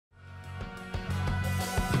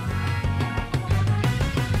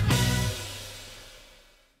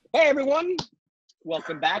Hey everyone,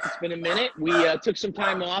 welcome back. It's been a minute. We took some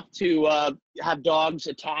time off to have dogs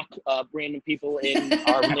attack random people in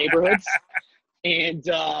our neighborhoods, and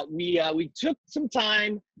we took some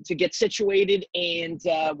time to get situated, and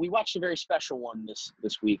we watched a very special one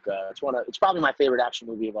this week. It's probably my favorite action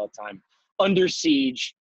movie of all time, Under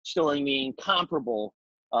Siege, starring the incomparable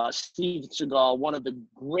Steven Seagal, one of the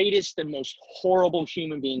greatest and most horrible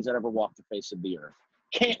human beings that ever walked the face of the earth.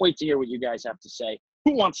 Can't wait to hear what you guys have to say.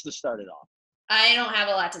 Who wants to start it off? I don't have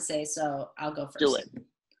a lot to say, so I'll go first. Do it.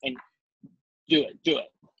 And do it.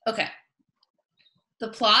 Okay. The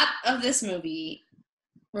plot of this movie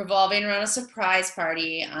revolving around a surprise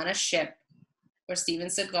party on a ship where Steven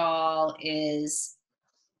Seagal is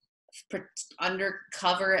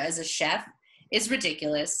undercover as a chef is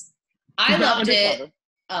ridiculous. I loved it.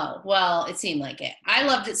 Oh, well, it seemed like it. I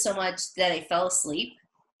loved it so much that I fell asleep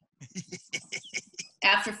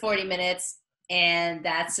after 40 minutes. And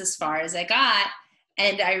that's as far as I got.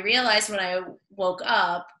 And I realized when I woke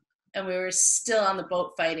up and we were still on the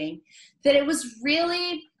boat fighting that it was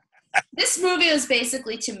really, this movie was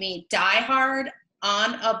basically to me Die Hard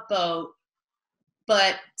on a boat,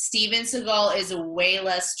 but Steven Seagal is way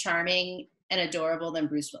less charming and adorable than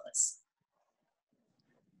Bruce Willis.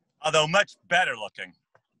 Although much better looking.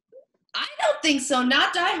 I don't think so.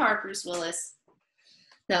 Not Die Hard Bruce Willis.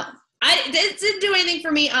 No. It didn't do anything for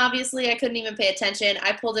me, obviously. I couldn't even pay attention.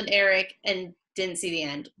 I pulled an Eric and didn't see the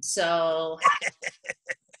end. So.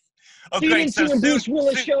 Oh, so you didn't see when Bruce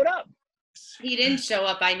Willis showed up? He didn't show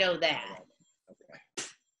up. I know that. Okay.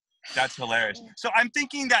 That's hilarious. So I'm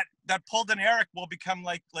thinking that pulled an Eric will become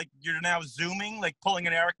like you're now zooming. Like pulling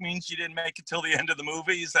an Eric means you didn't make it till the end of the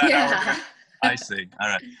movie. Is that how I see. All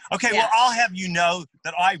right. Okay, yeah. Well, I'll have you know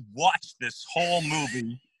that I watched this whole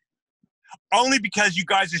movie only because you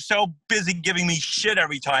guys are so busy giving me shit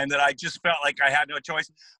every time that I just felt like I had no choice.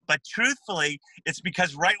 But truthfully, it's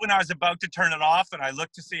because right when I was about to turn it off and I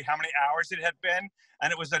looked to see how many hours it had been,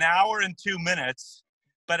 and it was an hour and 2 minutes,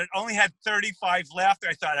 but it only had 35 left.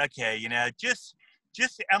 I thought, okay,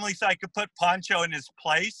 just Emily, so I could put Poncho in his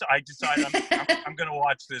place. I decided I'm going to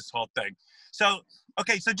watch this whole thing. So,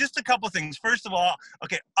 okay, so just a couple things. First of all,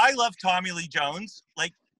 okay, I love Tommy Lee Jones.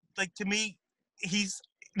 Like to me,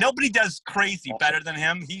 nobody does crazy better than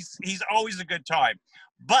him. He's always a good time.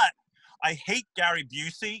 But I hate Gary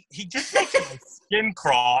Busey. He just makes my skin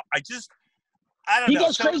crawl. I don't know. He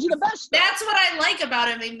does crazy the best. That's what I like about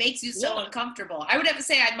him. He makes you so uncomfortable. I would have to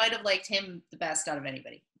say I might have liked him the best out of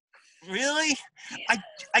anybody. Really? Yeah.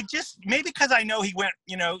 I just, maybe because I know he went,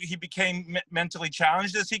 he became mentally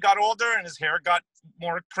challenged as he got older and his hair got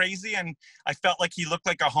more crazy, and I felt like he looked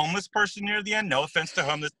like a homeless person near the end. No offense to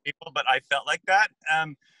homeless people, but I felt like that.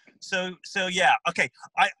 So yeah. Okay.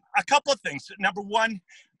 A couple of things. Number one,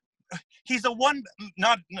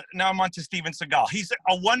 now I'm on to Steven Seagal. He's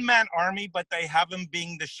a one-man army, but they have him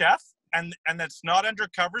being the chef, and that's not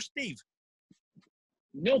undercover, Steve.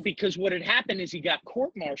 No, because what had happened is he got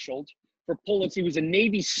court-martialed for pulling. He was a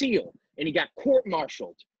Navy SEAL, and he got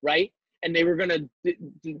court-martialed, right? And they were going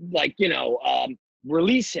to,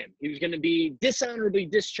 release him. He was going to be dishonorably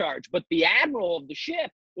discharged. But the admiral of the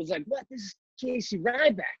ship was like, what? This is Casey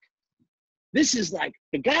Ryback. This is like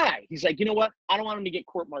the guy. He's like, you know what? I don't want him to get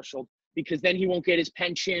court-martialed because then he won't get his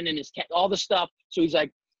pension and all the stuff. So he's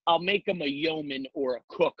like, I'll make him a yeoman or a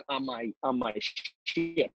cook on my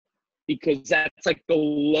ship. Because that's like the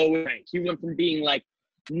lower rank. He went from being like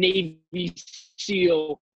Navy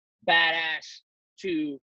SEAL badass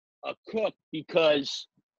to a cook because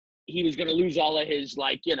he was going to lose all of his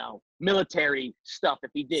military stuff if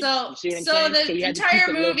he did. So, you see what I'm saying? The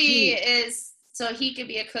entire movie is so he could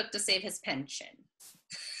be a cook to save his pension.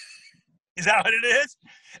 Is that what it is?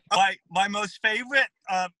 My most favorite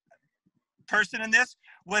person in this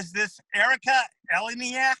was this Erica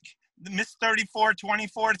Eleniak. Miss 34,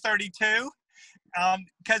 24, 32.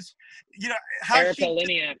 Because, how Erica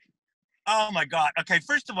Liniak. Oh, my God. Okay,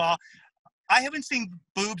 first of all, I haven't seen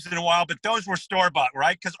boobs in a while, but those were store-bought,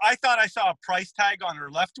 right? Because I thought I saw a price tag on her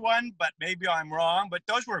left one, but maybe I'm wrong. But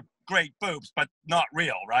those were great boobs, but not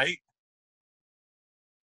real, right?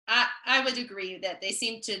 I would agree that they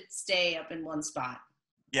seem to stay up in one spot.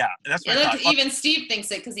 Yeah, that's what I thought. Even Steve thinks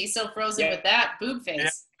it because he's so frozen with that boob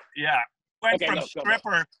face. Yeah. Went from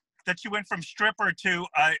stripper that she went from stripper to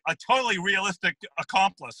a totally realistic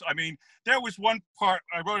accomplice. I mean, there was one part,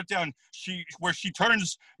 I wrote it down, where she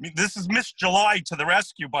turns, I mean, this is Miss July to the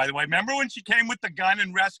rescue, by the way. Remember when she came with the gun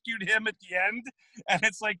and rescued him at the end? And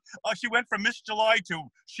it's like, she went from Miss July to,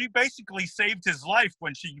 she basically saved his life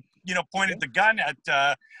when she, pointed the gun at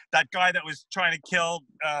that guy that was trying to kill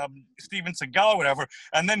Steven Seagal or whatever.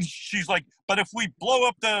 And then she's like, but if we blow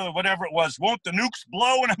up the whatever it was, won't the nukes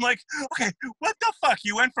blow? And I'm like, okay, what the fuck?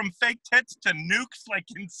 You went from fake tits to nukes like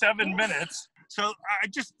in 7 minutes. So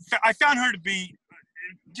I found her to be,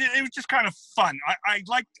 it was just kind of fun.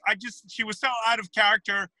 She was so out of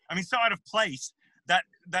character. I mean, so out of place that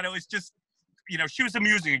it was just, she was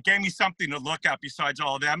amusing. It gave me something to look at besides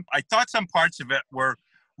all of them. I thought some parts of it were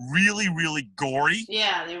really, really gory.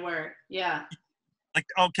 Yeah, they were. Yeah. Like,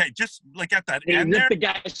 okay, just like at that they end rip there. the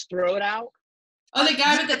guy's throat out. Oh, the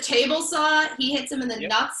guy with the table saw, he hits him in the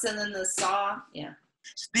nuts and then the saw. Yeah.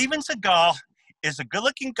 Steven Seagal is a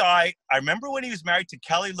good-looking guy. I remember when he was married to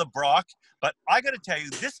Kelly LeBrock, but I got to tell you,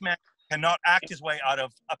 this man cannot act his way out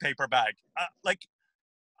of a paper bag.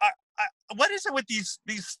 What is it with these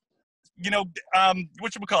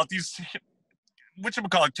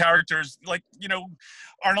whatchamacallit characters like,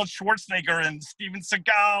 Arnold Schwarzenegger and Steven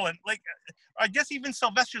Seagal and like, I guess even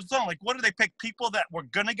Sylvester Stallone, like what do they pick? People that were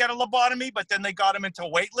going to get a lobotomy, but then they got him into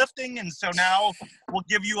weightlifting. And so now we'll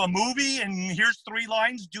give you a movie and here's 3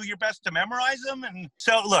 lines, do your best to memorize them. And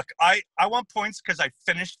so look, I want points because I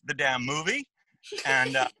finished the damn movie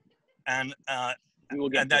and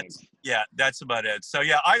that's about it. So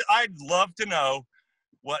yeah, I'd love to know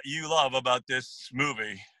what you love about this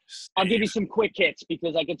movie. Steve. I'll give you some quick hits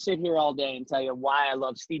because I could sit here all day and tell you why I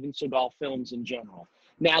love Steven Seagal films in general.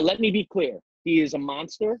 Now, let me be clear. He is a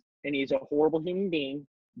monster and he's a horrible human being,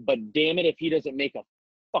 but damn it if he doesn't make a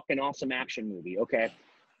fucking awesome action movie, okay?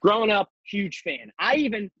 Growing up, huge fan.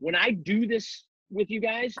 When I do this with you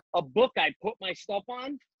guys, a book I put my stuff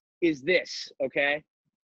on is this, okay?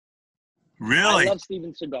 Really? I love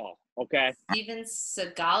Steven Seagal, okay? Steven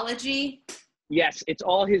Seagalogy? Yes, it's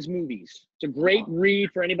all his movies. It's a great read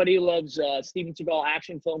for anybody who loves Steven Seagal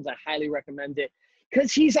action films. I highly recommend it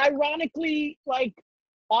because he's ironically like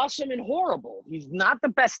awesome and horrible. He's not the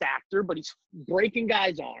best actor, but he's breaking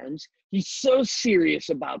guys' arms. He's so serious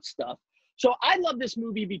about stuff. So I love this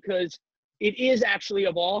movie because it is actually,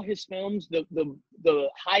 of all his films, the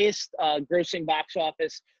highest grossing box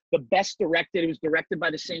office, the best directed. It was directed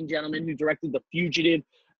by the same gentleman who directed The Fugitive.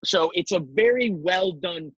 So it's a very well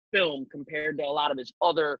done film compared to a lot of his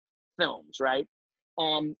other films, right?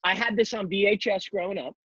 I had this on VHS growing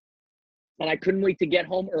up, and I couldn't wait to get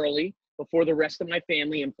home early before the rest of my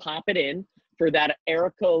family and pop it in for that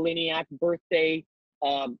Erica Liniak birthday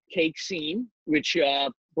cake scene, which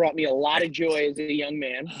brought me a lot of joy as a young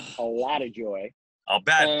man, a lot of joy. I'll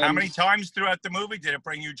bet. How many times throughout the movie did it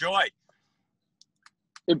bring you joy?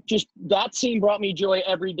 That scene brought me joy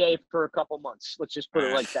every day for a couple months. Let's just put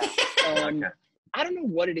it like that. Okay. I don't know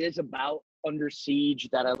what it is about Under Siege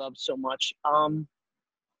that I love so much.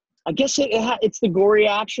 I guess it's the gory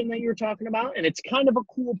action that you're talking about, and it's kind of a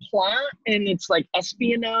cool plot, and it's like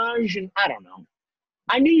espionage, and I don't know.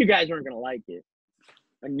 I knew you guys weren't gonna like it.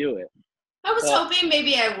 I knew it. I was hoping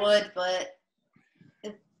maybe I would, but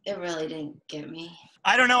it really didn't get me.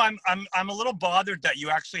 I don't know. I'm a little bothered that you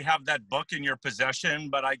actually have that book in your possession,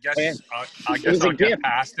 but I guess I'll get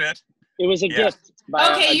past it. It was a gift.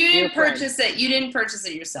 Okay, you didn't purchase it. You didn't purchase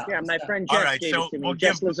it yourself. Yeah, my friend Jess gave it to me. We'll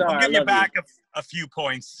give you back a few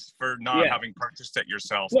points for not having purchased it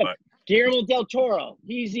yourself. Look, but Guillermo del Toro,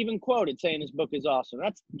 he's even quoted saying his book is awesome.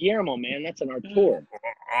 That's Guillermo, man. That's an auteur.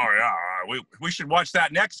 Oh yeah, we should watch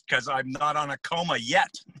that next because I'm not on a coma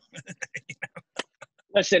yet.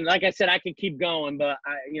 Listen, like I said, I could keep going, but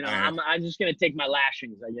I'm just gonna take my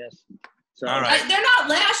lashings, I guess. So all right. They're not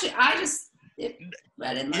lashing. I didn't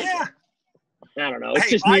like it. I don't know. It's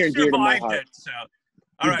just near and dear to my heart. So,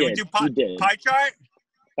 all right, we do pie chart.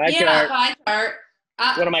 Pie chart.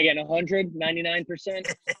 What am I getting?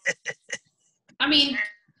 199%. I mean,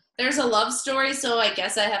 there's a love story, so I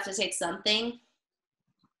guess I have to take something.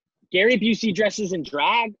 Gary Busey dresses in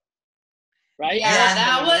drag, right? Yeah,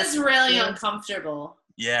 that was really uncomfortable.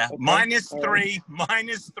 Yeah, okay. -3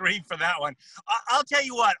 for that one. I'll tell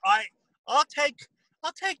you what, I'll take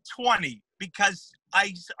 20 because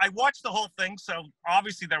I watched the whole thing, so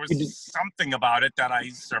obviously there was something about it that I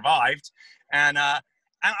survived, and I'm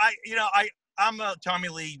a Tommy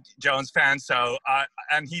Lee Jones fan, so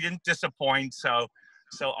and he didn't disappoint, so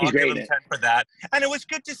I'll give him 10 for that. And it was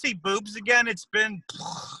good to see boobs again. It's been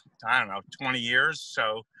 20 years,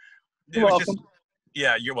 so it was just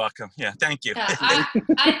Yeah, you're welcome. Yeah, thank you. Yeah,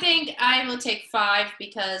 I think I will take 5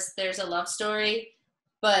 because there's a love story,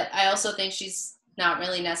 but I also think she's not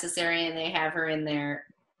really necessary, and they have her in there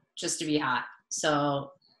just to be hot.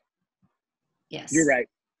 So, yes. You're right.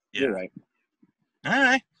 Yeah. You're right. All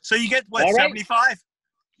right. So you get what, All right. 75?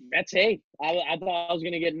 That's I thought I was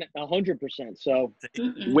gonna get 100%. So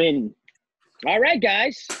Mm-mm. All right,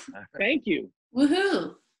 guys. Thank you.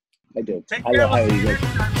 Woohoo! I do. Take I care. love how you guys.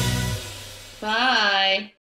 Bye.